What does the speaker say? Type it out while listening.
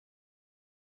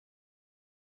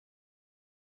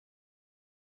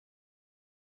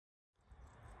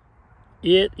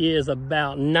It is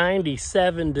about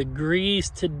 97 degrees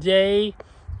today.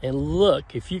 And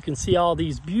look, if you can see all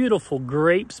these beautiful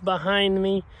grapes behind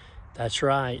me, that's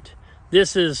right.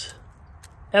 This is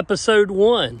episode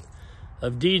 1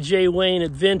 of DJ Wayne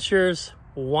Adventures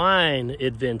Wine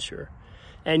Adventure.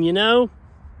 And you know,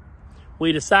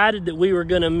 we decided that we were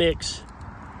going to mix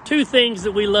two things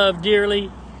that we love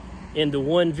dearly into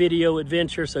one video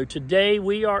adventure. So today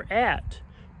we are at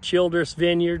Childress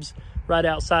Vineyards, right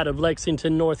outside of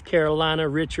Lexington, North Carolina.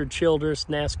 Richard Childress,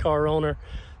 Nascar owner.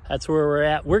 That's where we're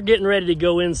at. We're getting ready to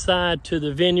go inside to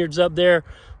the vineyards up there.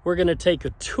 We're going to take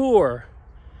a tour.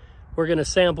 We're going to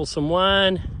sample some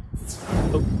wine.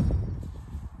 Oh.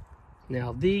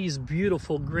 Now, these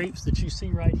beautiful grapes that you see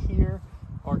right here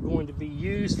are going to be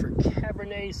used for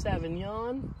Cabernet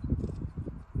Sauvignon,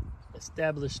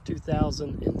 established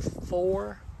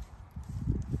 2004.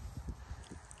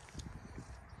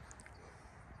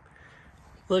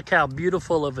 Look how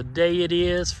beautiful of a day it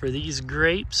is for these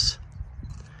grapes.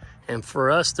 And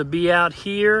for us to be out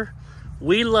here,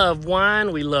 we love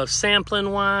wine, we love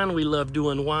sampling wine, we love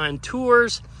doing wine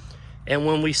tours. And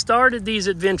when we started these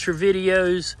adventure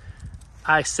videos,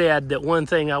 I said that one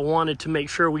thing I wanted to make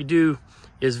sure we do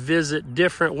is visit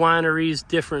different wineries,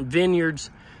 different vineyards,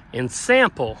 and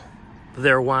sample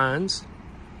their wines.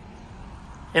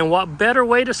 And what better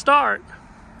way to start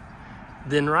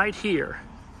than right here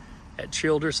at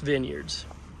Childress Vineyards.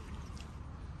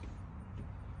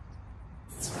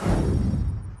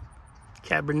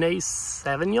 Cabernet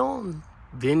Sauvignon,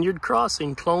 Vineyard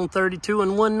Crossing, Clone 32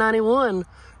 and 191,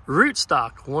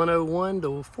 Rootstock 101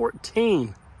 to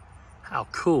 14. How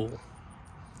cool.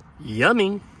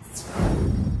 Yummy.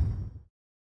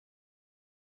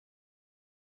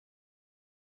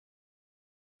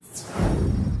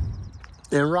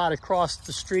 Then right across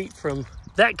the street from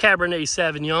that Cabernet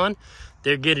Sauvignon,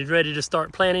 they're getting ready to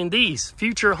start planting these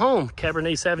future home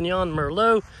Cabernet Sauvignon,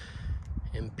 Merlot,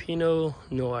 and Pinot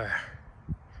Noir.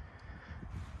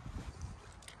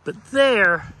 But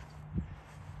there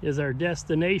is our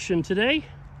destination today.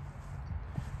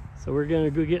 So we're gonna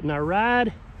go get in our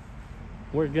ride.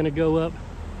 We're gonna go up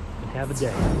and have a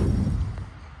day.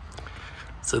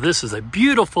 So this is a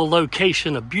beautiful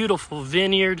location, a beautiful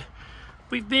vineyard.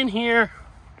 We've been here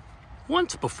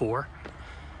once before.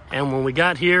 And when we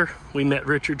got here, we met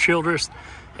Richard Childress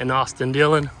and Austin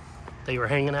Dillon. They were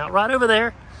hanging out right over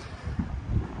there,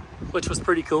 which was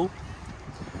pretty cool.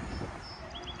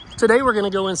 Today we're gonna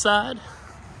go inside,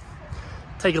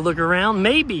 take a look around,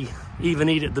 maybe even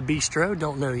eat at the bistro,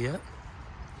 don't know yet.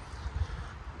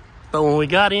 But when we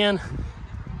got in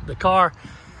the car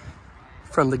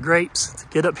from the grapes to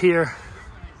get up here,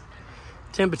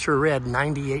 temperature read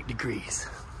 98 degrees.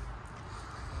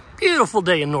 Beautiful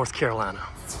day in North Carolina.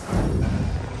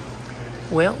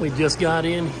 Well, we just got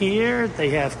in here.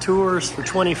 They have tours for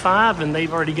 25 and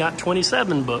they've already got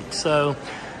 27 booked, so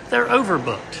they're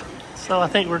overbooked. So I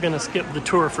think we're gonna skip the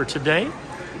tour for today,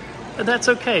 but that's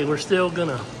okay. We're still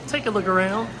gonna take a look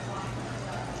around,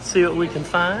 see what we can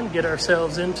find, get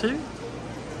ourselves into.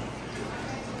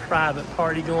 Private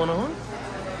party going on.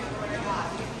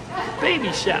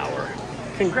 Baby shower,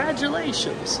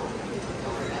 congratulations.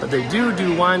 But they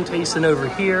do wine tasting over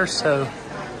here, so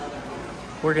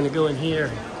we're gonna go in here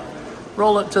and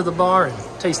roll up to the bar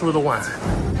and taste a little wine.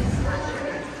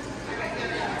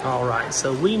 All right,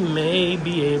 so we may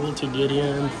be able to get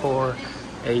in for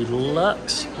a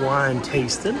Lux wine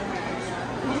tasting.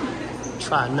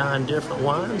 Try 9 different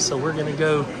wines. So we're gonna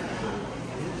go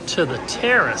to the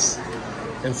terrace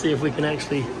and see if we can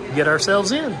actually get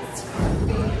ourselves in.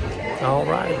 All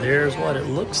right, there's what it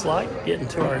looks like, getting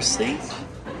to our seat.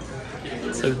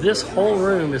 So this whole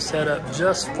room is set up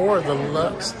just for the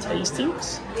Lux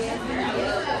tastings.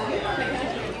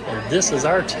 And this is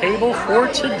our table for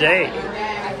today.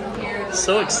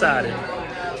 So excited.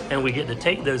 And we get to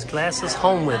take those glasses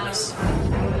home with us.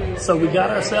 So we got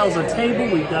ourselves a table,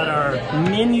 we've got our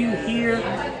menu here.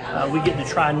 We get to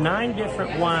try 9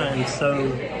 different wines. So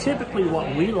typically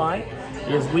what we like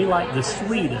is we like the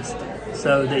sweetest.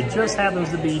 So they just happens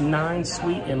to be 9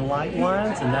 sweet and light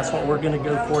wines, and that's what we're gonna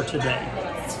go for today.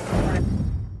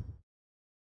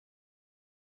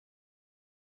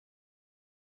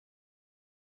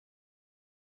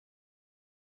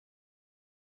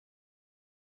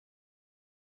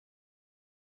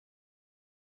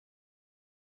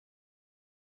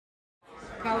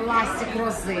 Classic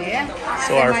rosé.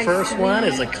 So our first one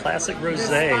is a classic rosé.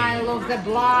 The style of the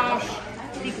blush,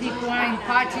 picnic wine,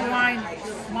 party wine,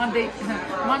 Monday,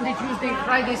 Tuesday,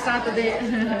 Friday, Saturday.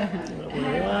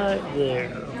 Right there.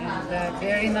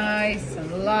 Very nice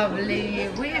and lovely.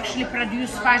 We actually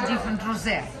produce 5 different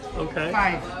rosé. Okay.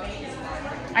 5.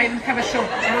 I have a show.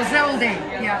 Rosé all day.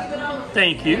 Yeah.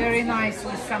 Thank you. Very nice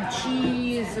with some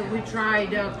cheese. We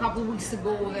tried a couple weeks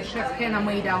ago. The chef Hannah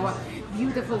made our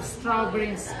beautiful strawberry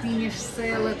and spinach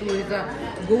salad with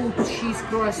goat cheese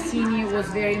crostini. It was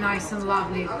very nice and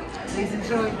lovely. Please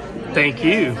enjoy. Thank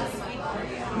you.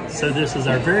 So this is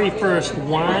our very first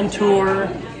wine tour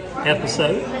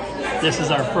episode. This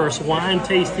is our first wine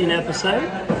tasting episode.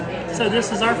 So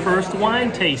this is our first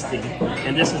wine tasting.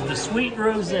 And this is the sweet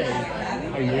rosé.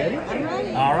 Are you ready? I'm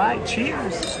ready. All right,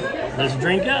 cheers. Let's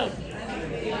drink up.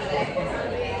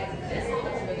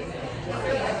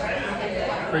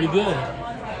 Pretty good.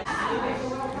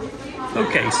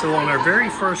 Okay, so on our very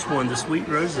first one, the sweet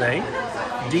rosé,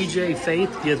 DJ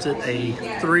Faith gives it a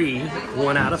 3,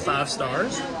 1 out of 5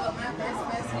 stars.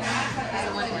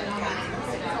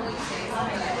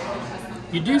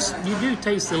 You do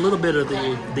taste a little bit of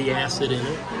the acid in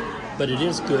it, but it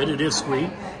is good. It is sweet.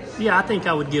 Yeah, I think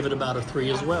I would give it about a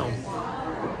 3 as well.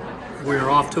 We're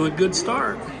off to a good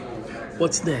start.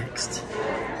 What's next?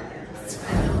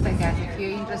 I got if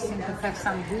you're interested to have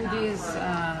some goodies,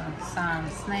 some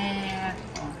snack,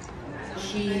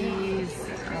 cheese,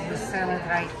 we sell it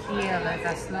right here. Let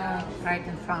us know right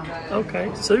in front. Okay,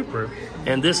 super.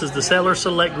 And this is the Cellar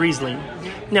Select Riesling.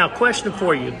 Now, question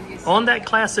for you. On that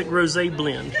classic rosé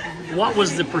blend, what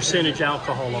was the percentage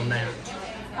alcohol on that?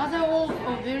 They're all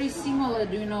very similar,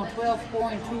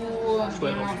 12.2,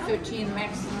 13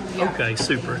 maximum. Yeah. Okay,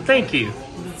 super. Thank you.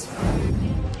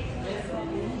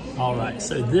 All right,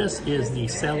 so this is the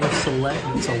Cellar Select.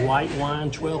 It's a white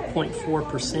wine,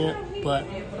 12.4%, but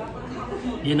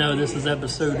you know, this is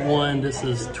episode 1. This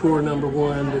is tour number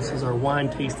 1. This is our wine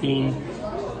tasting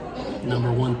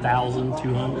number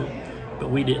 1,200. But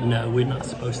we didn't know. We're not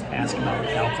supposed to ask about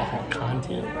the alcohol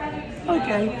content.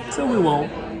 Okay, so we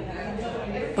won't.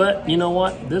 But you know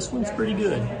what? This one's pretty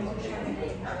good.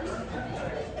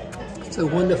 So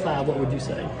 1 to 5, what would you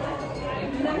say?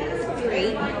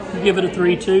 3. You give it a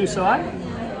 3 too. So I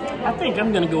think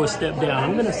I'm going to go a step down.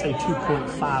 I'm going to say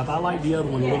 2.5. I like the other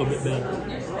one a little bit better.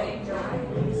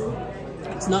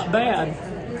 It's not bad,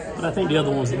 but I think the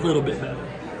other one's a little bit better.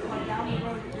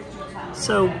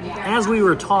 So as we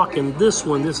were talking, this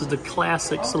is the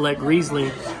classic Select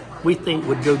Riesling. We think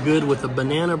would go good with a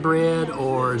banana bread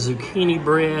or zucchini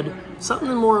bread,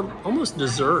 something more almost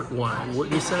dessert wine,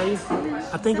 wouldn't you say?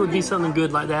 I think it would be something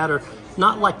good like that, or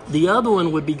not like the other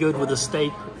one would be good with a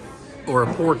steak or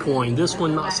a pork loin. This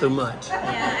one, not so much.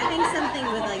 Yeah, I think something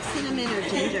with like cinnamon or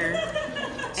ginger.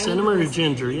 Cinnamon or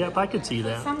ginger, yep, I could see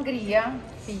that. Sangria,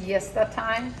 fiesta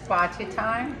time, party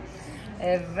time.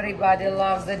 Everybody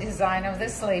loves the design of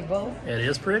this label. It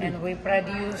is pretty. And we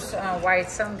produce white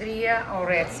sangria or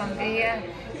red sangria,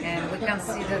 and we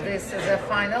consider this as a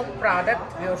final product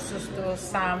versus to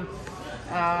some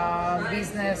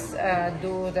business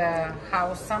do the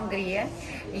house sangria.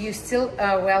 You still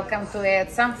welcome to add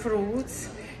some fruits.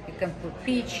 You can put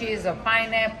peaches or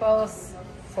pineapples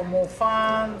for more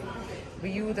fun.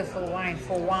 Beautiful wine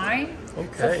for wine.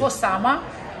 Okay. So for summer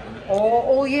or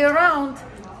all year round,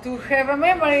 to have a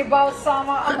memory about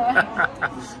summer.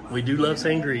 We do love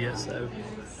sangria, so.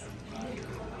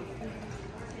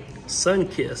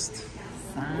 Sun-kissed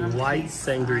white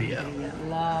sangria.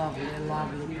 Lovely,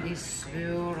 lovely. This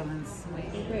swirling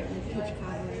sweet.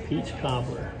 Peach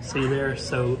cobbler. See there?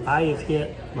 So I have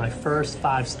hit my first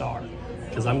 5-star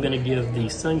because I'm going to give the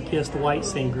Sun-kissed white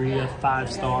sangria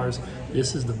 5 stars.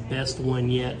 This is the best one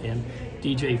yet, and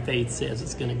DJ Faith says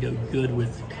it's going to go good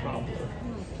with the cobbler.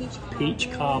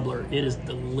 Peach cobbler. It is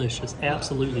delicious,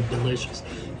 absolutely delicious.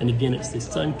 And again, it's the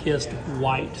Sun-kissed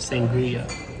white sangria.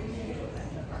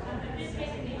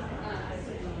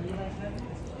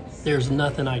 There's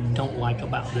nothing I don't like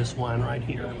about this wine right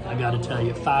here. I got to tell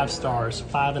you, 5 stars,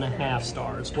 5.5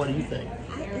 stars. What do you think?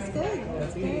 It's good.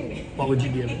 It's good. What would you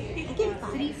give it? I give it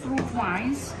 5. 3 fruit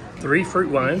wines. 3 fruit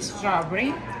wines.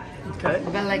 Strawberry, Okay.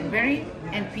 blackberry,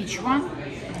 and peach one.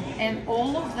 And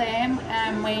all of them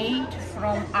are made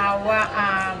from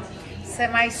our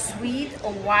semi-sweet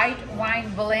white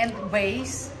wine blend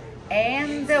base,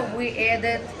 and we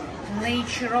added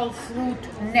natural fruit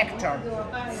nectar,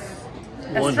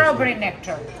 strawberry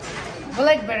nectar,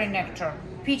 blackberry nectar,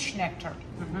 peach nectar.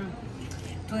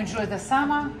 To enjoy the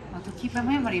summer, or to keep a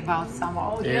memory about summer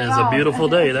all year Yeah, it's a round. beautiful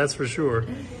day, that's for sure.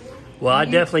 Well, I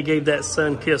definitely gave that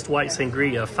Sun-kissed white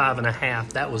sangria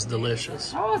 5.5. That was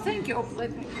delicious. Oh, thank you.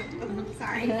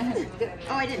 Sorry.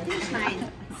 Oh, I didn't finish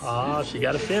mine. Oh, she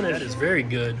got to finish. That is very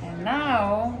good. And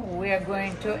now we are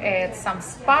going to add some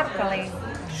sparkling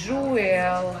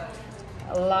jewel,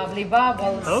 lovely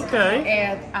bubbles.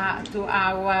 Okay. Add to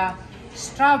our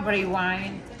strawberry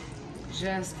wine.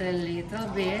 Just a little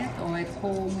bit, or at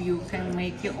home you can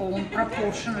make your own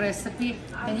proportion recipe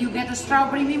and you get a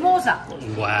strawberry mimosa.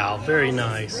 Wow, very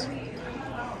nice.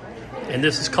 And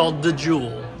this is called the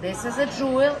Jewel. This is a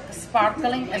Jewel,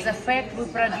 sparkling. As a fact, we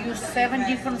produce 7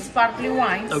 different sparkling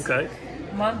wines. Okay.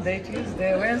 Monday,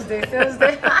 Tuesday, Wednesday,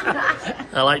 Thursday.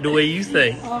 I like the way you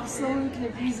think. Absolutely,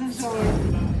 please enjoy.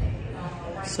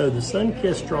 So the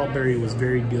Sun-Kissed strawberry was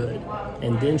very good.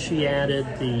 And then she added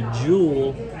the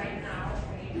Jewel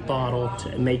bottle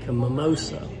to make a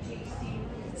mimosa.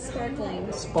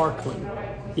 Sparkling.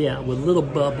 Yeah, with a little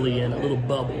bubbly in it, a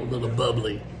little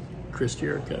bubbly, Chris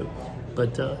Jericho.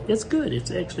 But it's good.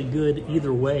 It's actually good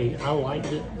either way. I liked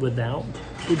it without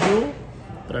the Jewel,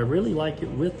 but I really like it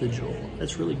with the Jewel.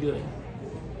 That's really good.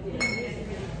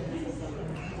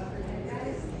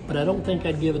 But I don't think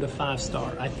I'd give it a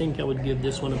 5-star. I think I would give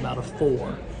this one about a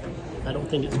 4. I don't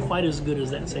think it's quite as good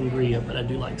as that sangria, but I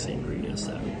do like sangria,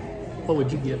 so. What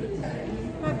would you give it?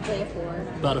 Probably a 4.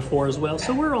 About a 4 as well.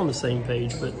 So we're on the same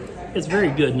page, but it's very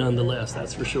good nonetheless,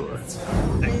 that's for sure.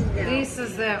 This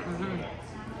is the...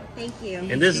 Thank you.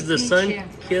 And this is the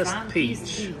Sun-Kissed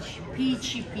Peach.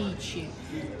 Peachy.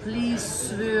 Please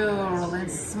swirl and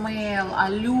smell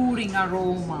alluring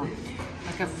aroma.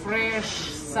 Like a fresh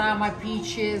summer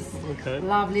peaches. Okay.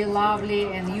 Lovely.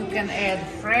 And you can add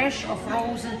fresh or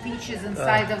frozen peaches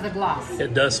inside of the glass.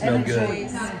 It does smell good.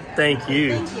 Thank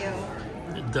you. Thank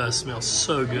you. It does smell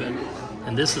so good.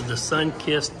 And this is the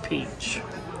Sun-Kissed Peach.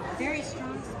 Very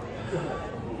strong.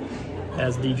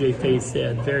 As DJ Faith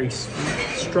said, very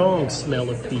strong smell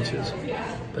of peaches,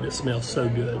 but it smells so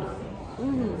good.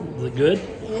 Is it good?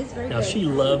 It is very Now good. she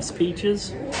loves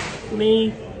peaches.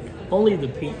 Me, only the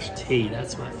peach tea.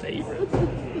 That's my favorite.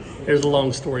 There's a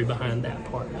long story behind that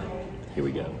part. Here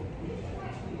we go.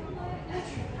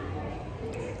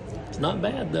 It's not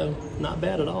bad though. Not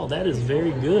bad at all. That is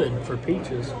very good for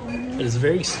peaches. It is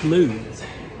very smooth.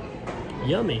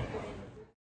 Yummy.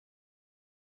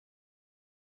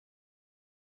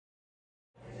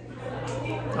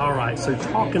 All right, so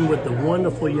talking with the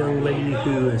wonderful young lady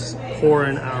who is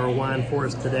pouring our wine for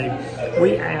us today,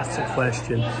 we asked a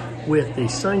question. With the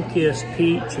Sun-Kissed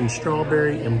Peach and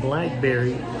Strawberry and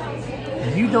Blackberry,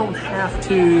 you don't have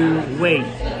to wait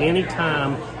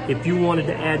anytime if you wanted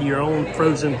to add your own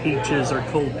frozen peaches or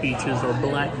cold peaches or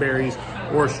blackberries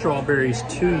or strawberries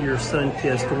to your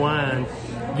Sun-Kissed wine.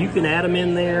 You can add them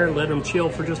in there, let them chill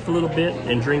for just a little bit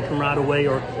and drink them right away.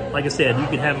 Or like I said, you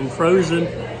could have them frozen,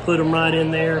 put them right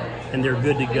in there, and they're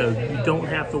good to go. You don't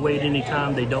have to wait any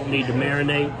time. They don't need to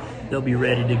marinate. They'll be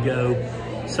ready to go.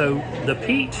 So the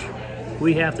peach,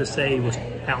 we have to say, was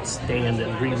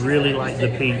outstanding. We really like the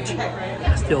peach.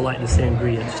 I still like the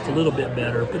sangria just a little bit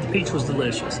better, but the peach was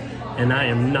delicious. And I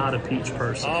am not a peach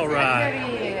person. All right.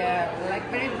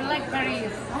 Blackberry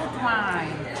fruit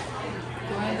wine.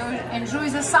 To enjoy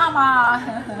the summer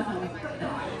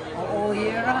all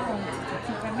year round. To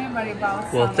keep a memory about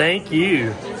summer. Well, thank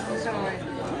you.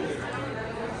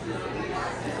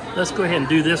 Let's go ahead and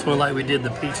do this one like we did the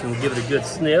peach and give it a good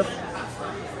sniff.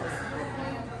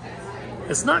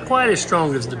 It's not quite as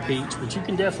strong as the peach, but you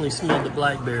can definitely smell the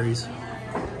blackberries.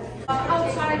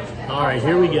 All right,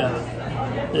 here we go.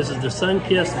 This is the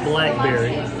Sun-Kissed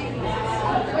Blackberry.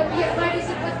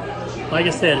 Like I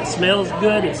said, it smells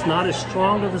good. It's not as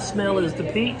strong of a smell as the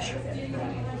peach.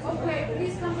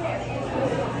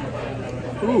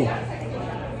 Ooh,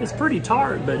 it's pretty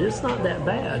tart, but it's not that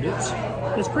bad.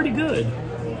 It's pretty good.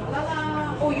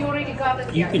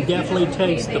 You can definitely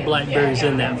taste the blackberries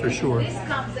in that for sure.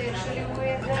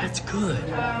 But that's good.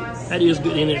 That is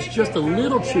good, and it's just a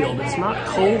little chilled. It's not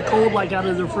cold like out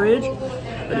of the fridge,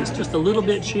 but it's just a little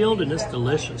bit chilled, and it's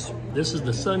delicious. This is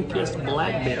the Sun-Kissed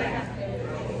Blackberry.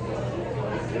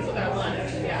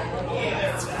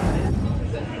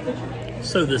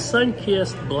 So the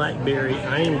Sun-Kissed Blackberry,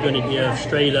 I am going to give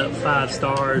straight up 5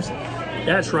 stars.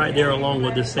 That's right there along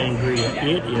with the sangria.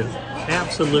 It is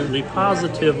absolutely,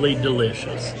 positively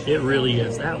delicious. It really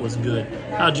is. That was good.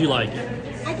 How'd you like it?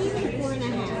 I gave it a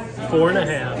 4.5. 4.5.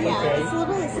 Yeah, Okay. it's a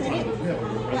little acidic,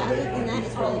 but other than that,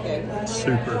 it's really good.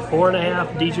 Super.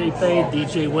 4.5. DJ Faith,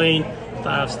 DJ Wayne,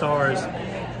 5 stars.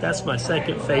 That's my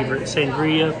second favorite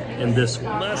sangria, and this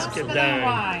one. Muscadine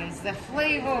wines, the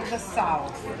flavor of the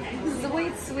South.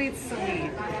 Sweet.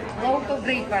 Local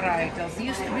grape varietals.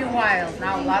 Used to be wild.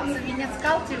 Now lots of vineyards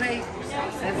cultivate.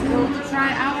 Let's go to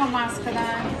try our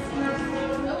muscadine.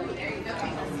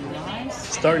 Nice.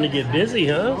 Starting to get busy,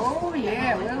 huh? Oh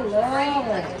yeah, we love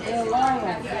it.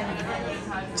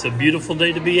 It's a beautiful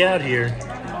day to be out here.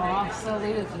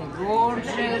 Absolutely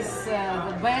gorgeous.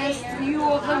 The best view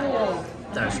of the world.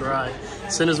 That's right.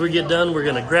 As soon as we get done, we're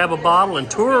gonna grab a bottle and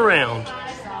tour around.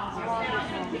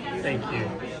 Thank you.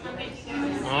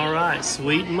 All right,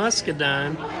 sweet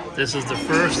muscadine. This is the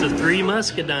first of 3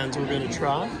 muscadines we're gonna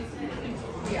try.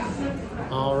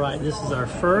 All right, this is our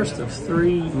first of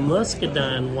 3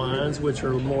 muscadine wines, which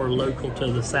are more local to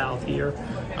the south here.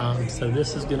 So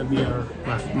this is gonna be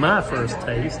my first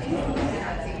taste.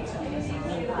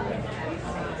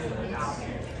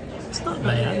 It's not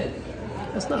bad.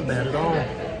 It's not bad at all.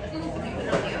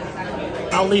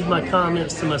 I'll leave my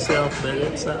comments to myself,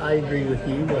 but I agree with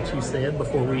you, what you said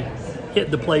before we hit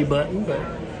the play button, but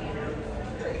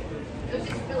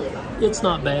it's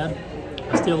not bad.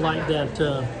 I still like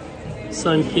that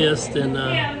sun-kissed and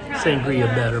sangria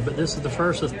better, but this is the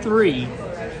first of 3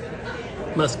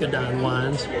 muscadine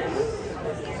wines.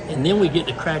 And then we get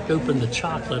to crack open the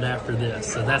chocolate after this,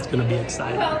 so that's gonna be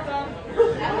exciting.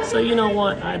 So you know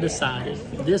what, I decided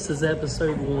this is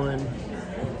episode 1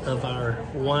 of our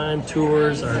wine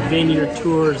tours, our vineyard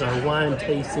tours, our wine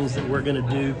tastings that we're gonna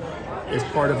do as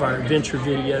part of our adventure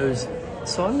videos.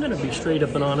 So I'm gonna be straight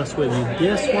up and honest with you.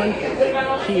 This one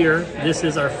here, this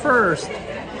is our first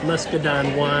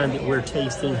muscadine wine that we're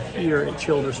tasting here at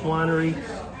Childress Winery.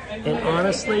 And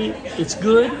honestly, it's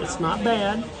good, it's not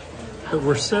bad. But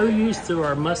we're so used to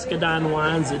our muscadine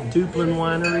wines at Duplin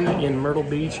Winery in Myrtle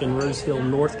Beach and Rose Hill,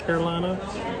 North Carolina,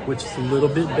 which is a little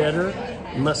bit better.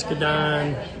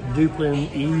 Muscadine, Duplin,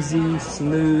 easy,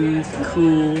 smooth,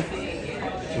 cool,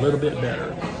 a little bit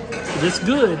better. It's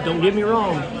good, don't get me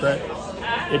wrong, but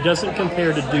it doesn't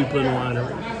compare to Duplin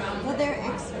Winery. Well, they're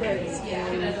experts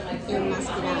in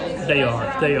muscadine. They are.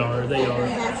 And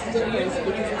that's different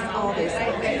because it's all they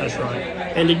say. That's right.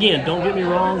 And again, don't get me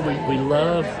wrong,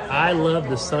 I love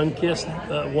the sun-kissed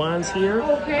wines here.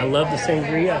 I love the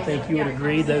sangria. I think you would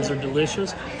agree those are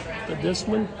delicious. But this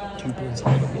one, Duplin's a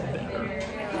little bit better.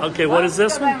 Okay, what is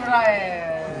this one?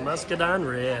 Muscadine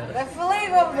Red. The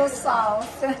flavor of the sauce.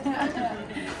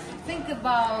 Think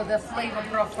about the flavor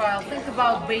profile. Think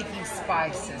about baking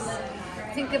spices.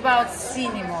 Think about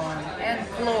cinnamon and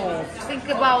cloves. Think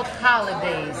about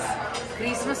holidays.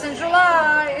 Christmas in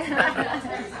July.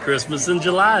 Christmas in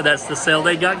July. That's the sale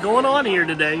they got going on here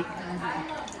today.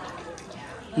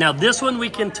 Now this one we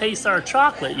can taste our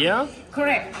chocolate, yeah?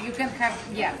 Correct. You can have,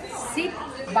 yeah, sip,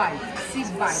 bite, sip,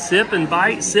 bite. Sip and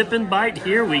bite, sip and bite.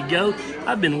 Here we go.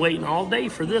 I've been waiting all day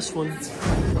for this one.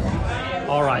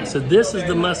 All right, so this is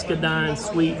the muscadine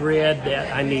sweet red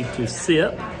that I need to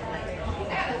sip.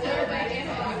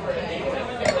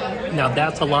 Now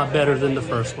that's a lot better than the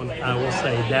first one. I will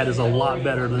say that is a lot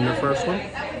better than the first one.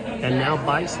 And now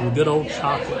bite some good old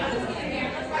chocolate.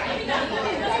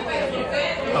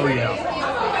 Oh yeah.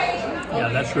 Yeah,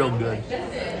 that's real good.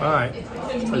 All right,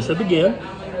 so sip again.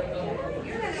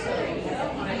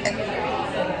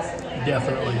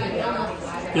 Definitely.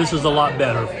 This is a lot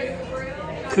better.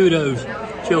 Kudos,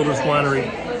 Childress Winery.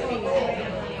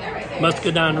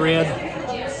 Muscadine Red,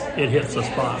 it hits the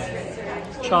spot.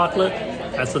 Chocolate,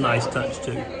 that's a nice touch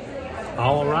too.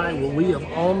 All right, well we have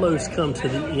almost come to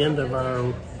the end of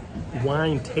our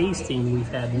wine tasting. We've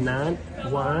had 9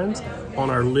 wines on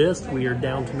our list. We are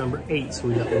down to number 8, so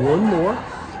we got 1 more.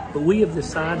 But we have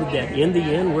decided that in the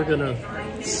end we're gonna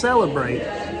celebrate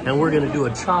and we're gonna do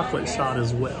a chocolate shot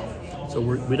as well. So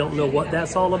we don't know what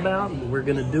that's all about, but we're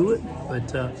gonna do it.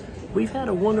 But we've had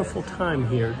a wonderful time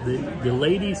here. The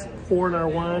lady's pouring our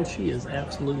wine. She is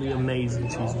absolutely amazing.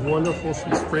 She's wonderful,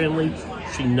 she's friendly,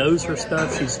 she knows her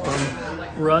stuff. She's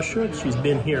from Russia. She's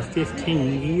been here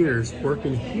 15 years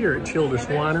working here at Childress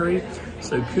Winery.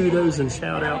 So kudos and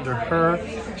shout out to her.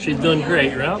 She's done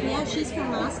great, right? Yeah, she's from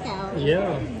Moscow.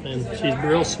 Yeah, and she's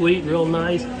real sweet, real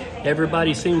nice.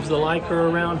 Everybody seems to like her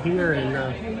around here,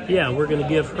 and yeah, we're gonna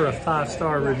give her a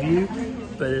 5-star review.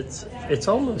 But it's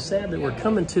almost sad that we're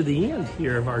coming to the end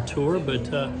here of our tour,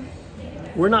 but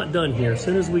we're not done here. As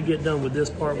soon as we get done with this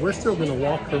part, we're still gonna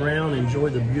walk around, enjoy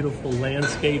the beautiful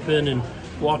landscaping, and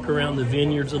walk around the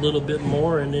vineyards a little bit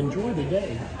more and enjoy the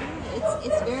day.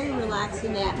 It's very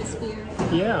relaxing atmosphere.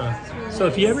 Yeah. Really So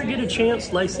if you ever get a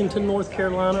chance, Lexington, North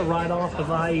Carolina, right off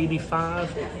of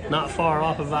I-85, not far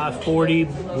off of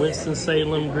I-40,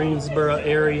 Winston-Salem, Greensboro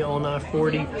area on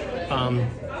I-40,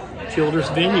 Childress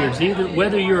Vineyards.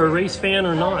 Whether you're a race fan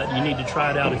or not, you need to try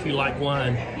it out if you like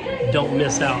wine. Don't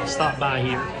miss out. Stop by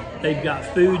here. They've got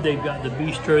food, they've got the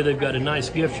bistro, they've got a nice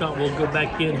gift shop. We'll go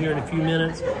back in here in a few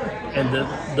minutes. And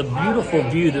the beautiful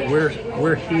view that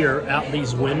we're here out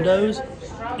these windows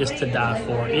is to die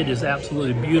for. It is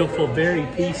absolutely beautiful, very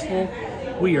peaceful.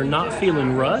 We are not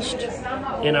feeling rushed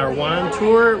in our wine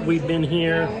tour. We've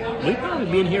probably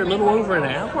been here a little over an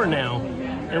hour now.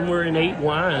 and we're in 8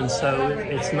 wines, so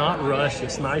it's not rushed.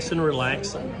 It's nice and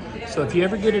relaxing. So if you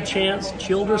ever get a chance,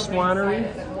 Childress Winery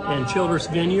and Childress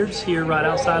Vineyards here right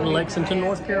outside of Lexington,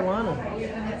 North Carolina.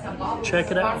 Check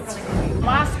it out.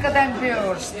 Muscadine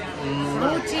burst,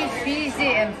 fruity,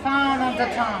 fizzy, and fun on the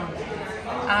tongue.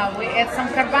 We add some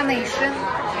carbonation.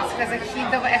 It has a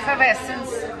hint of effervescence.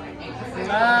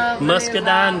 Lovely,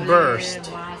 Muscadine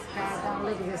burst. Muscadine,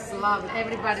 look at this, lovely.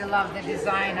 Everybody loves the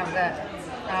design of the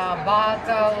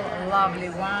bottle. Lovely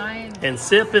wine. And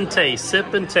sip and taste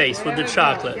with the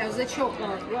chocolate. There's the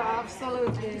chocolate, yeah,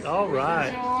 absolutely. All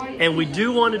right. And we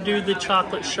do want to do the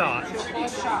chocolate shot.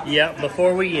 Yeah,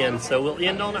 before we end. So we'll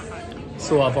end on a high.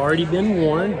 So I've already been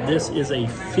warned. This is a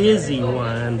fizzy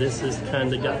wine. This is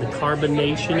kind of got the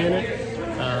carbonation in it.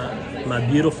 My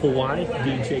beautiful wife,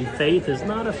 DJ Faith, is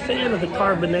not a fan of the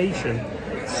carbonation.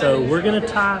 So we're gonna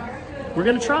try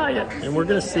it, and we're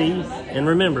gonna see. And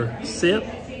remember, sip,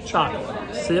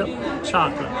 chocolate, sip,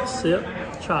 chocolate, sip,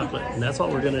 chocolate, and that's what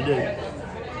we're gonna do.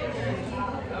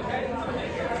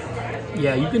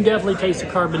 Yeah, you can definitely taste the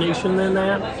carbonation in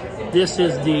that. This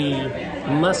is the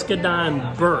Muscadine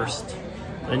Burst,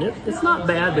 and it's not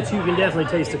bad, but you can definitely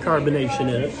taste the carbonation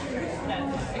in it.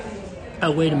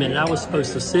 Oh, wait a minute, I was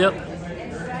supposed to sip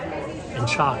and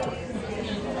chocolate.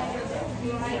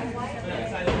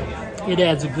 It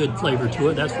adds a good flavor to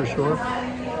it, that's for sure.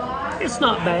 It's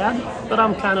not bad, but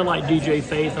I'm kind of like DJ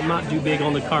Faith. I'm not too big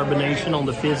on the carbonation, on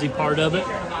the fizzy part of it.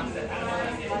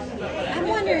 I'm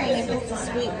wondering if it's a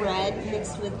sweet red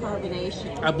mixed with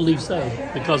carbonation. I believe so,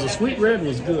 because the sweet red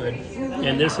was good.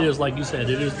 And this is, like you said,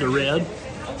 it is the red.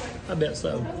 I bet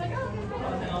so.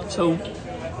 So,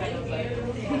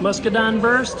 Muscadine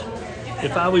Burst,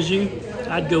 if I was you,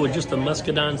 I'd go with just a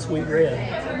Muscadine Sweet Red.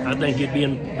 I think you'd be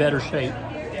in better shape.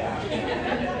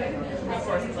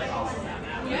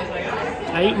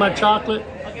 I ate my chocolate,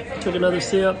 took another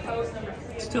sip,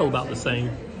 still about the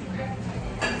same.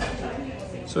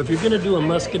 So if you're gonna do a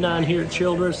Muscadine here at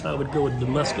Childress, I would go with the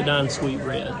Muscadine Sweet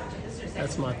Red.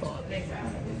 That's my thought.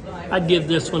 I'd give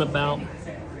this one about,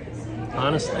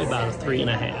 honestly, about a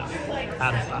 3.5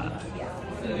 out of 5.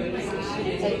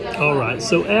 All right,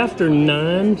 so after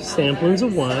 9 samplings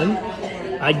of wine,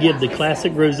 I give the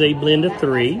Classic Rosé Blend a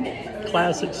 3,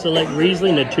 Classic Select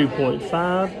Riesling a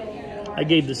 2.5. I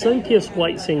gave the Sunkissed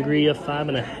White Sangria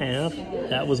 5.5.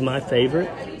 That was my favorite.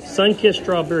 Sunkissed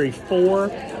Strawberry 4,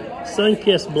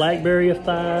 Sunkissed Blackberry a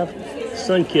 5,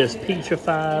 Sunkissed Peach a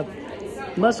 5,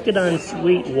 Muscadine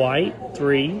Sweet White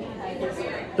 3.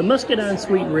 The Muscadine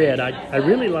Sweet Red, I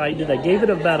really liked it. I gave it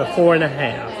about a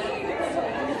 4.5.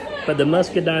 But the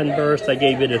Muscadine Burst, I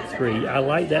gave it a 3. I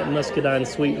like that Muscadine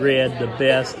Sweet Red the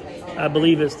best. I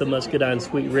believe it's the Muscadine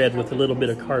Sweet Red with a little bit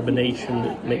of carbonation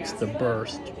that makes the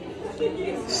burst.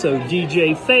 So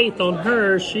DJ Faith, on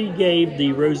her, she gave the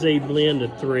Rosé Blend a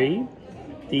 3.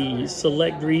 The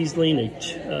Select Riesling a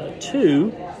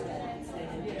 2.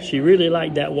 She really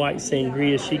liked that White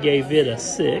Sangria. She gave it a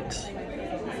 6.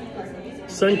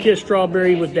 Sunkissed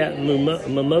Strawberry with that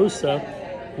mimosa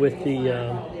with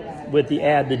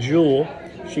the Jewel,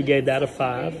 she gave that a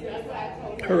 5.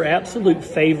 Her absolute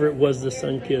favorite was the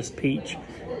Sunkissed Peach,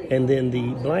 and then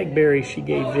the Blackberry, she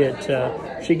gave it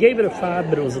a 5,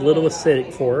 but it was a little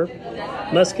acidic for her.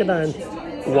 Muscadine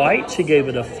White, she gave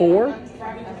it a 4.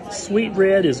 Sweet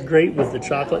Red is great with the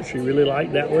chocolate. She really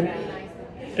liked that one,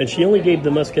 and she only gave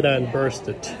the Muscadine Burst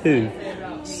a 2.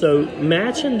 So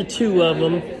matching the two of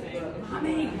them,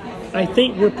 I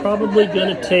think we're probably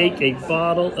going to take a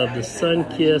bottle of the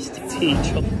Sunkissed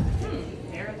Peach.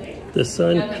 The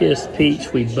Sunkissed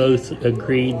Peach, we both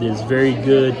agreed, is very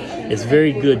good. It's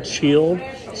very good chilled.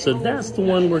 So that's the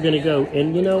one we're going to go.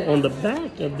 And you know, on the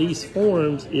back of these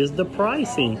forms is the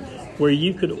pricing where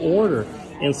you could order.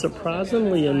 And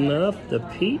surprisingly enough, the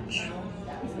peach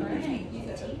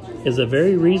is a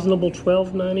very reasonable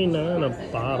 $12.99 a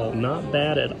bottle. Not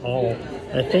bad at all.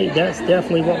 I think that's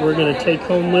definitely what we're going to take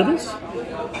home with us.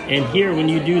 And here, when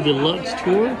you do the Lux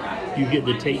tour, you get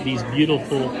to take these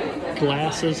beautiful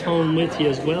glasses home with you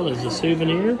as well as a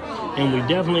souvenir. And we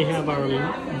definitely have our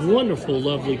wonderful,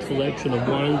 lovely collection of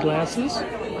wine glasses.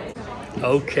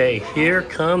 Okay, here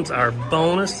comes our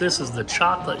bonus. This is the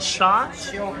chocolate shot.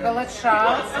 Chocolate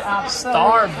shots.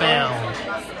 Starbound.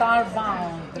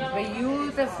 Starbound.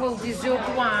 Beautiful dessert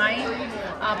wine.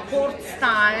 Port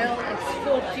style. It's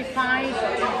fortified,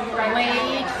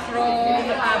 made from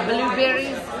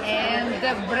blueberries and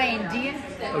brandy.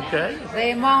 Okay.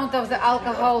 The amount of the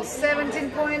alcohol,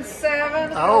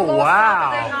 17.7. Oh,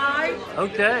 wow.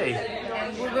 Okay.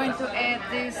 And we're going to add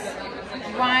this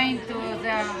wine to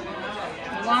the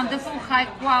wonderful, high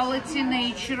quality,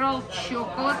 natural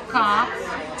chocolate cup,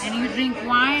 and you drink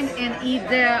wine and eat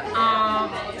the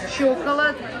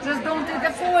chocolate. Just don't eat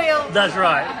the foil. That's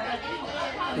right.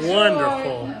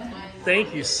 Wonderful.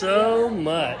 Thank you so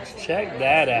much. Check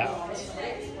that out.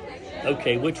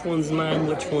 Okay, which one's mine?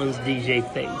 Which one's DJ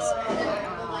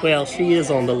Face? Well, she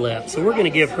is on the left, so we're going to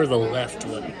give her the left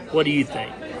one. What do you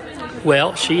think?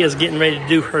 Well, she is getting ready to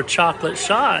do her chocolate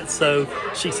shot, so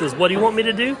she says, what do you want me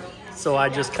to do? So I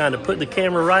just kind of put the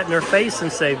camera right in her face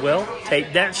and say, well,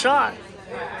 take that shot.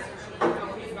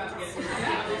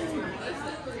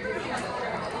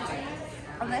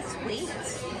 Oh, that's sweet.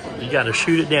 You got to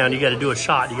shoot it down. You got to do a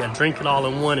shot. You got to drink it all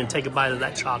in one and take a bite of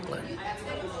that chocolate.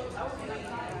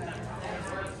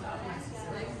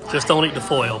 Just don't eat the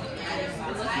foil.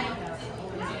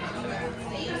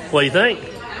 What do you think?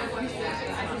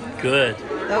 Good.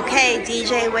 Okay,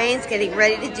 DJ Wayne's getting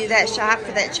ready to do that shot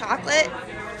for that chocolate.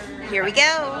 Here we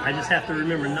go. I just have to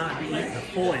remember not to eat the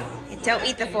foil. Don't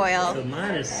eat the foil. So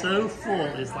mine is so full,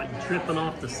 it's like dripping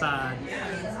off the side.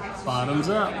 Bottoms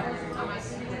up.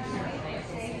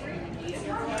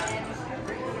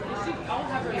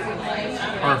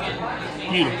 Perfect.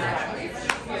 Beautiful.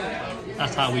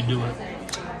 That's how we do it.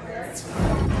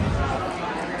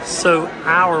 So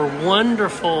our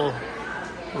wonderful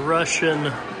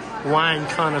Russian wine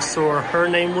connoisseur, her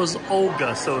name was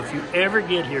Olga. So if you ever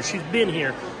get here, she's been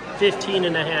here 15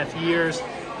 and a half years.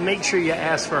 Make sure you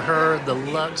ask for her, the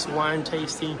Lux wine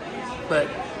tasting. But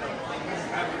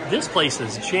this place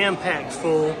is jam-packed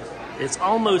full. It's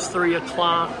almost 3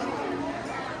 o'clock.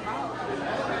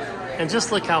 And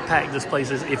just look how packed this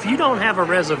place is. If you don't have a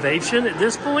reservation at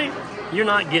this point, you're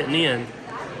not getting in.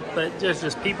 But there's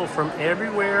just people from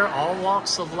everywhere, all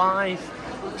walks of life,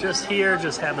 just here,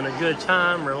 just having a good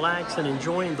time, relaxing,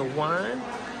 enjoying the wine.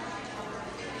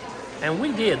 And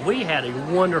we did. We had a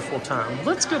wonderful time.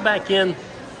 Let's go back in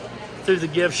through the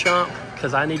gift shop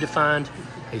because I need to find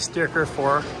a sticker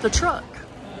for the truck.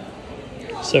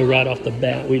 So right off the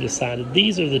bat, we decided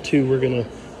these are the two we're going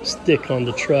to stick on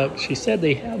the truck. She said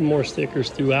they have more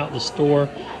stickers throughout the store,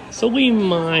 so we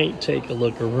might take a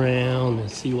look around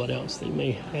and see what else they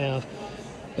may have.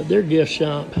 But their gift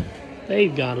shop,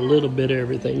 they've got a little bit of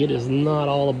everything. It is not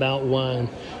all about wine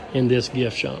in this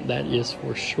gift shop, that is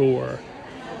for sure.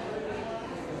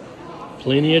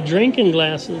 Plenty of drinking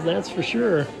glasses, that's for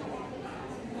sure.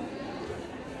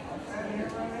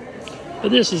 But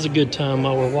this is a good time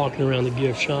while we're walking around the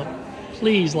gift shop.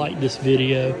 Please like this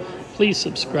video. Please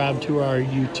subscribe to our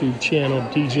YouTube channel,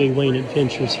 DJ Wayne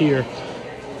Adventures here.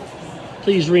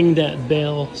 Please ring that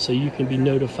bell so you can be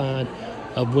notified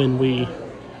of when we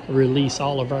release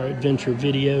all of our adventure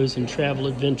videos and travel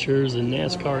adventures and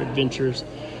NASCAR adventures.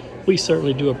 We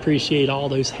certainly do appreciate all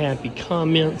those happy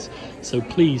comments, so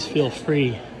please feel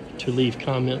free to leave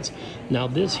comments. Now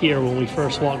this here, when we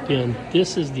first walked in,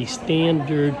 this is the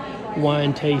standard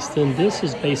wine tasting. This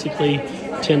is basically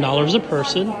 $10 a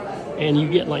person, and you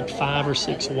get like 5 or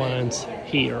 6 wines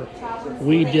here.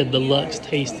 We did the Lux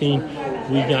tasting.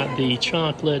 We got the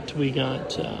chocolate. We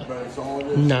got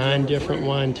 9 different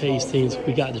wine tastings.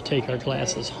 We got to take our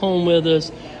glasses home with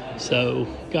us. So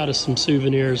got us some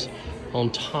souvenirs on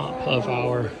top of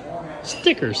our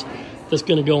stickers that's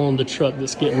going to go on the truck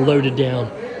that's getting loaded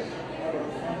down.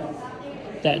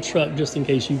 That truck, just in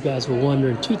case you guys were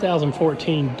wondering,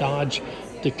 2014 Dodge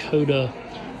Dakota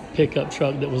pickup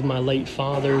truck that was my late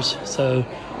father's. So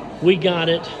we got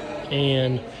it,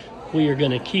 and we are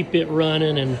going to keep it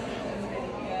running, and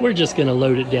we're just going to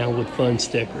load it down with fun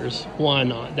stickers. Why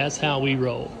not? That's how we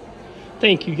roll.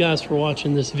 Thank you guys for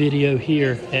watching this video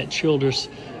here at Childress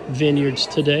Vineyards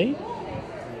today.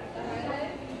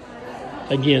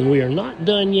 Again, we are not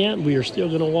done yet. We are still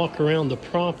going to walk around the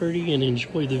property and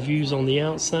enjoy the views on the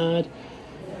outside.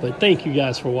 But thank you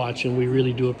guys for watching. We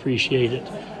really do appreciate it.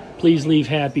 Please leave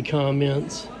happy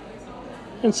comments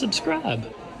and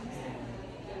subscribe.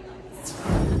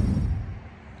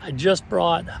 I just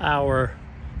brought our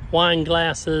wine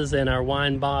glasses and our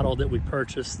wine bottle that we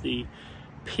purchased, the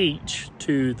peach,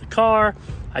 to the car.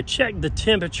 I checked the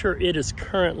temperature. It is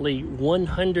currently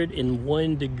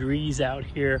 101 degrees out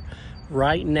here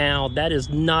right now. That is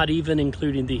not even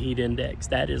including the heat index.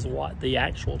 That is what the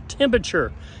actual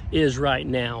temperature is right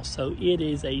now. So it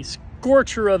is a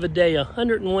scorcher of a day,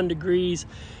 101 degrees.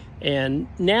 And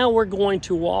now we're going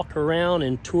to walk around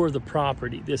and tour the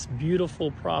property, this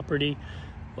beautiful property.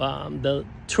 The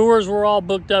tours were all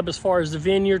booked up as far as the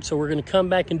vineyard, so we're going to come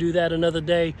back and do that another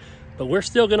day. But we're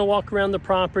still going to walk around the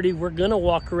property. We're going to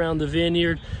walk around the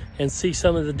vineyard and see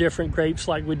some of the different grapes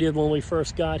like we did when we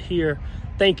first got here.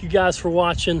 Thank you guys for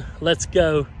watching. Let's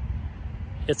go.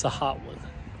 It's a hot one.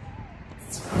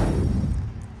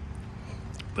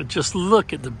 But just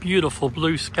look at the beautiful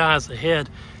blue skies ahead.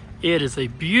 It is a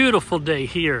beautiful day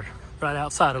here, right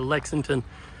outside of Lexington,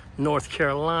 North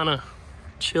Carolina,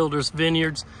 Childress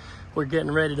Vineyards. We're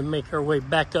getting ready to make our way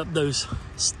back up those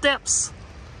steps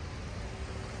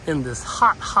in this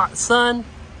hot, hot sun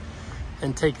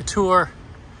and take a tour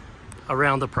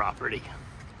around the property.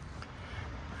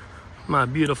 My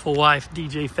beautiful wife,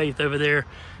 DJ Faith, over there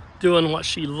doing what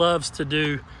she loves to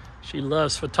do. She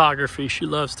loves photography. She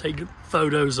loves taking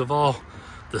photos of all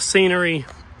the scenery.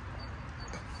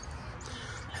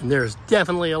 And there's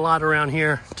definitely a lot around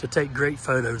here to take great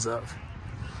photos of.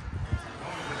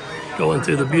 Going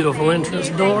through the beautiful entrance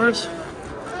doors.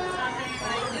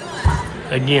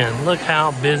 Again, look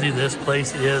how busy this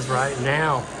place is right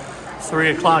now. 3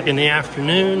 o'clock in the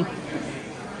afternoon.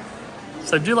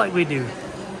 So do like we do.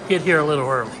 Get here a little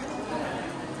early.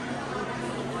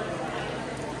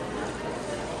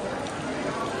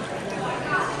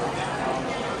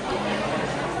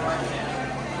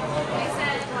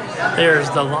 There's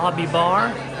the lobby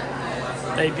bar.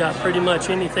 They've got pretty much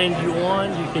anything you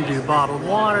want. You can do bottled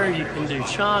water, you can do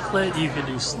chocolate, you can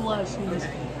do slushies.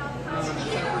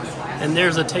 And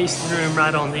there's a tasting room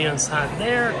right on the inside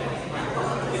there.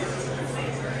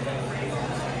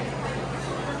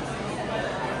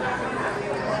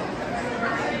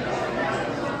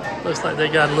 Looks like they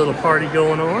got a little party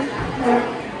going on.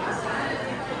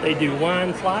 They do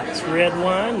wine flights, red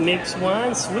wine, mixed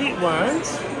wine, sweet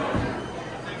wines.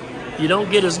 You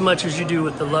don't get as much as you do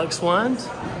with the Lux wines.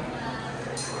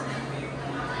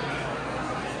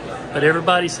 But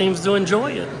everybody seems to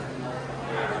enjoy it.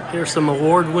 Here's some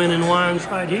award-winning wines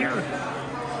right here.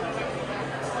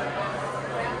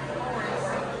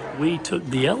 We took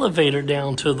the elevator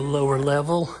down to the lower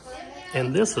level,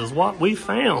 and this is what we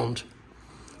found.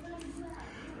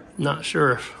 Not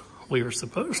sure if we were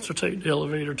supposed to take the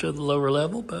elevator to the lower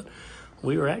level, but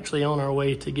we were actually on our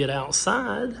way to get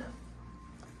outside.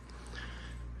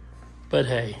 But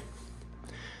hey,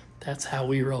 that's how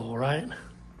we roll, right?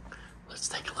 Let's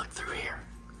take a look through here.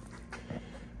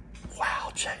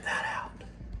 Wow, check that out.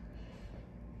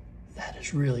 That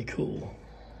is really cool.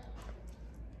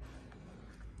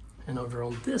 And over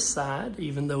on this side,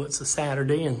 even though it's a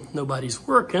Saturday and nobody's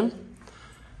working,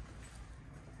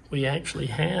 we actually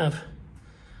have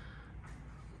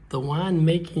the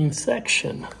winemaking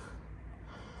section.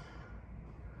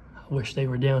 I wish they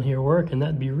were down here working.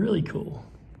 That'd be really cool.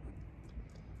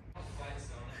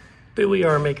 But we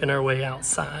are making our way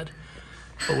outside.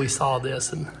 But we saw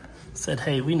this and said,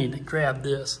 hey, we need to grab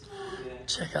this.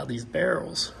 Check out these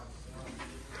barrels.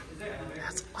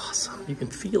 That's awesome. You can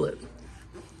feel it.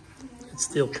 It's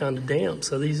still kind of damp,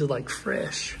 so these are like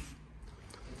fresh.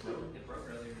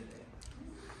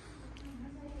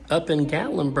 Up in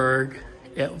Gatlinburg,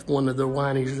 at one of the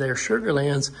wineries there,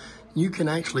 Sugarlands, you can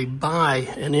actually buy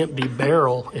an empty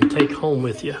barrel and take home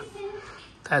with you.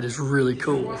 That is really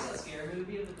cool.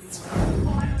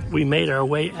 We made our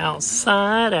way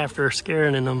outside after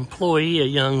scaring an employee, a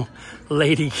young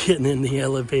lady getting in the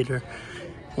elevator.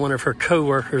 One of her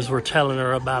coworkers were telling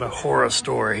her about a horror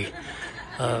story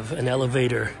of an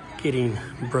elevator getting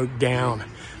broke down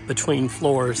between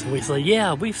floors. And we said,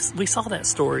 yeah, we saw that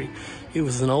story. It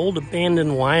was an old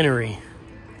abandoned winery.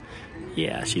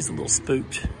 Yeah, she's a little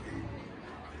spooked.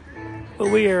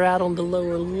 But we are out on the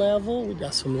lower level. We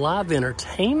got some live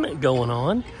entertainment going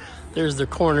on. There's the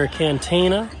corner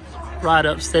cantina. Right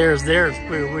upstairs there is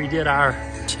where we did our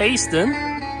tasting.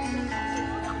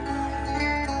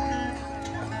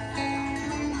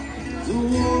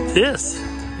 This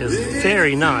is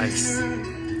very nice.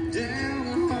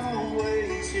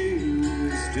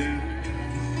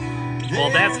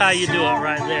 Well, that's how you do it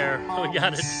right there. We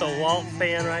got a DeWalt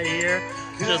fan right here.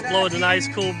 Just blowing a nice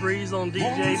cool breeze on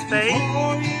DJ Faith. I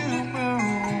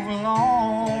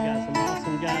got some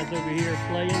awesome guys over here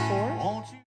playing for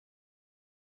us.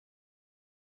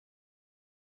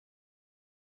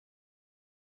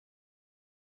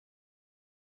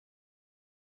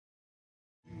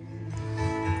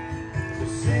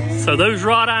 So those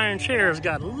wrought iron chairs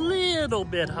got a little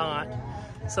bit hot.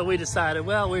 So we decided,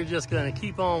 well, we're just gonna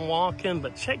keep on walking,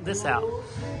 but check this out.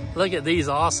 Look at these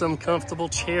awesome, comfortable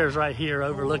chairs right here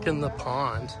overlooking the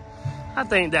pond. I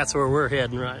think that's where we're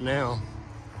heading right now.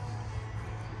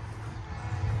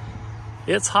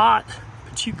 It's hot,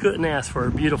 but you couldn't ask for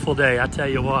a beautiful day. I tell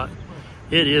you what,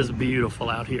 it is beautiful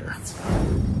out here.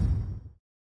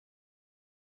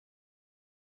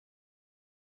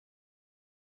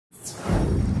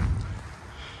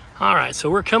 All right, so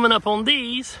we're coming up on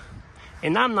these,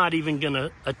 and I'm not even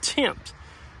gonna attempt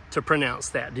to pronounce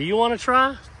that. Do you wanna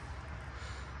try?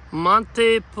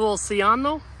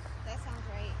 Montepulciano. That sounds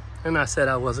right. And I said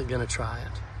I wasn't gonna try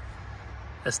it.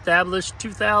 Established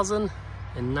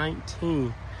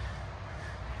 2019.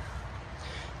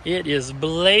 It is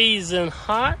blazing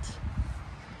hot.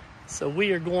 So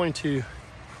we are going to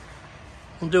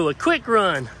do a quick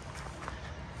run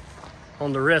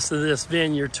on the rest of this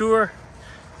vineyard tour.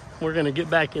 We're gonna get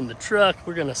back in the truck.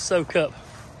 We're gonna soak up.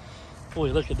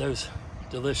 Boy, look at those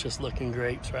delicious looking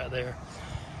grapes right there.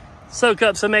 Soak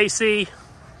up some AC.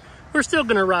 We're still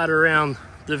gonna ride around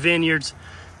the vineyards,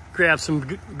 grab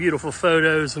some beautiful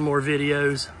photos and more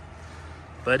videos,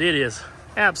 but it is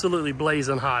absolutely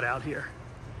blazing hot out here.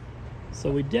 So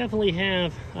we definitely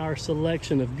have our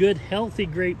selection of good, healthy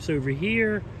grapes over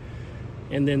here.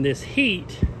 And then this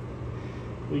heat,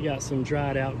 we got some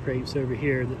dried out grapes over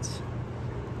here that's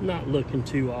not looking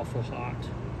too awful hot.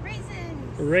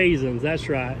 Raisins. Raisins, that's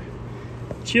right.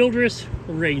 Childress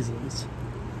raisins.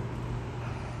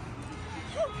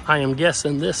 I am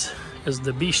guessing this is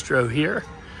the bistro here.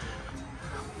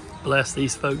 Bless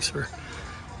these folks for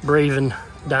braving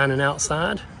dining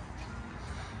outside.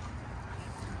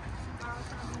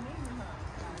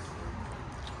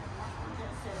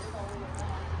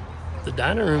 The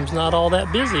dining room's not all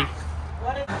that busy.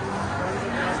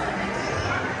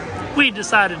 We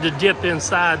decided to dip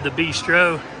inside the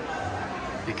bistro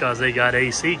because they got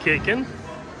AC kicking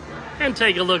and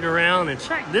take a look around and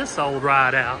check this old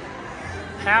ride out.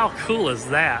 How cool is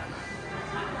that?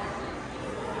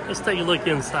 Let's take a look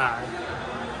inside.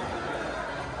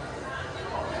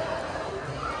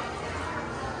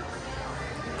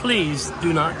 Please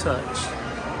do not touch.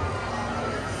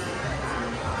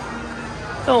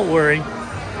 Don't worry,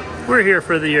 we're here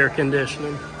for the air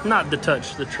conditioning, not to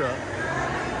touch the truck.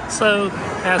 So,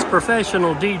 as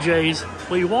professional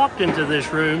DJs, we walked into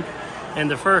this room,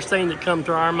 and the first thing that come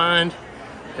to our mind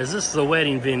is this is a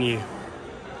wedding venue.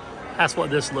 That's what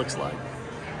this looks like.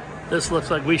 This looks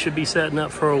like we should be setting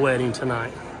up for a wedding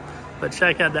tonight. But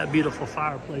check out that beautiful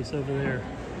fireplace over there,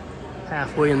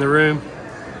 halfway in the room.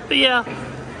 But yeah,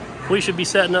 we should be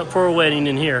setting up for a wedding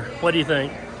in here. What do you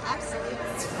think?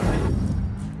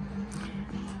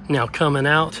 Now coming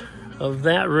out of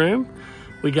that room,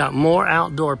 we got more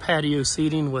outdoor patio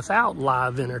seating without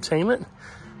live entertainment,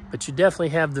 but you definitely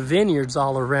have the vineyards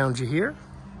all around you here.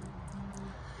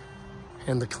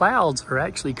 And the clouds are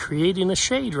actually creating a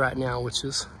shade right now, which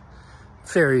is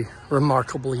very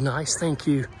remarkably nice. Thank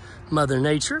you, Mother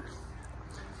Nature.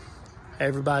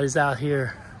 Everybody's out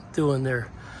here doing their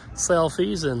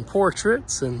selfies and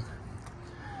portraits and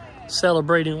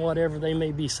celebrating whatever they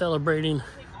may be celebrating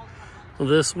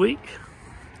this week.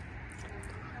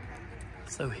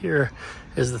 So here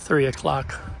is the 3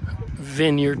 o'clock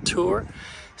vineyard tour.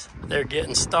 They're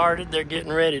getting started. They're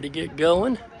getting ready to get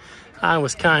going. I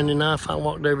was kind enough. I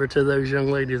walked over to those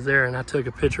young ladies there and I took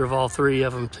a picture of all 3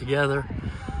 of them together.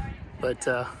 But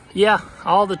yeah,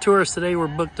 all the tours today were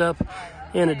booked up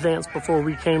in advance before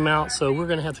we came out. So we're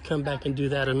gonna have to come back and do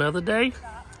that another day.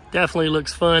 Definitely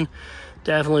looks fun.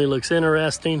 Definitely looks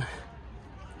interesting.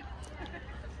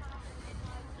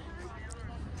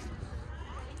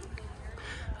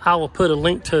 I will put a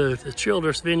link to the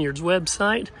Childress Vineyards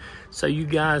website so you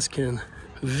guys can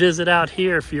visit out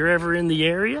here if you're ever in the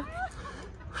area.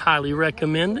 Highly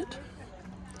recommend it.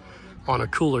 On a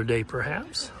cooler day,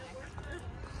 perhaps.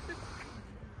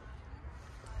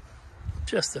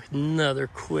 Just another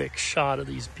quick shot of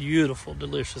these beautiful,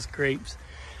 delicious grapes.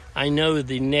 I know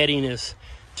the netting is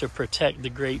to protect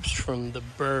the grapes from the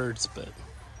birds, but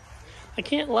I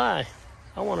can't lie.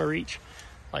 I want to reach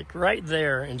like right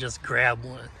there and just grab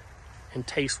one and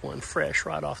taste one fresh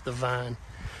right off the vine.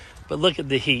 But look at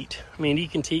the heat. I mean, you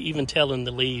can even tell in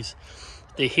the leaves,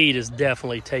 the heat is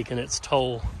definitely taking its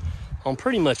toll on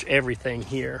pretty much everything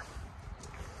here.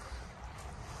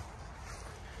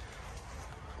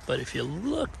 But if you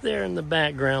look there in the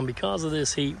background, because of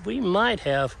this heat, we might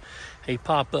have a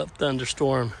pop-up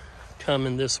thunderstorm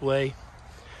coming this way.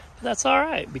 But that's all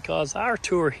right, because our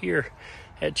tour here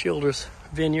at Childress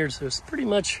Vineyards is pretty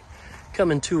much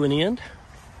coming to an end.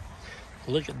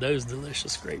 Look at those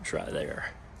delicious grapes right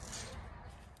there.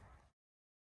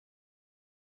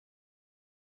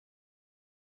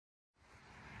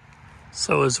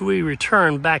 So as we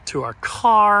return back to our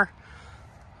car,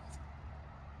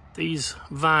 these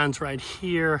vines right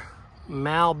here,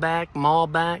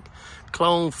 Malbec,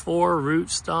 Clone 4,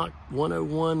 Rootstock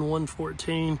 101,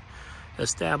 114,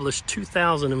 established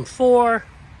 2004.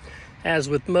 As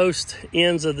with most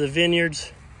ends of the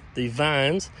vineyards, the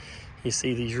vines, you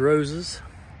see these roses.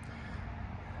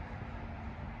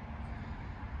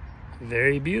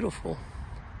 Very beautiful.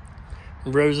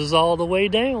 Roses all the way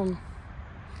down.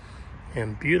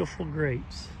 and beautiful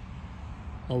grapes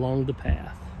along the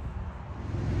path.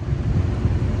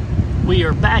 We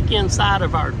are back inside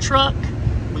of our truck.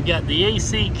 We got the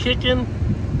AC kicking,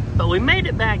 but we made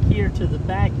it back here to the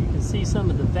back. You can see some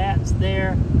of the vats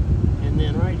there. And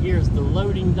then right here is the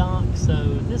loading dock. So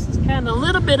this is kind of a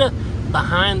little bit of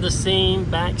behind the scene,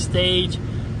 backstage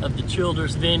of the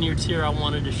Childress Vineyards here I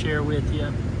wanted to share with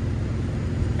you.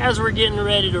 As we're getting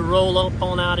ready to roll up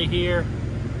on out of here,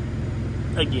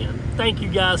 again, thank you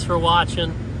guys for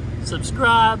watching.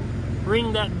 Subscribe,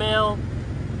 ring that bell,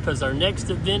 because our next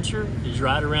adventure is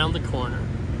right around the corner.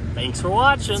 Thanks for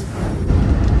watching.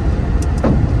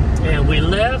 And we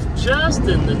left just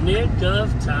in the nick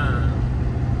of time.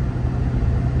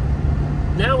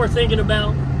 Now we're thinking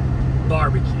about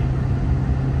barbecue.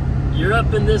 You're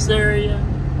up in this area,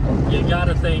 you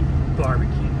gotta think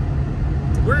barbecue.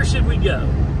 Where should we go?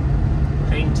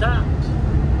 Hang tight.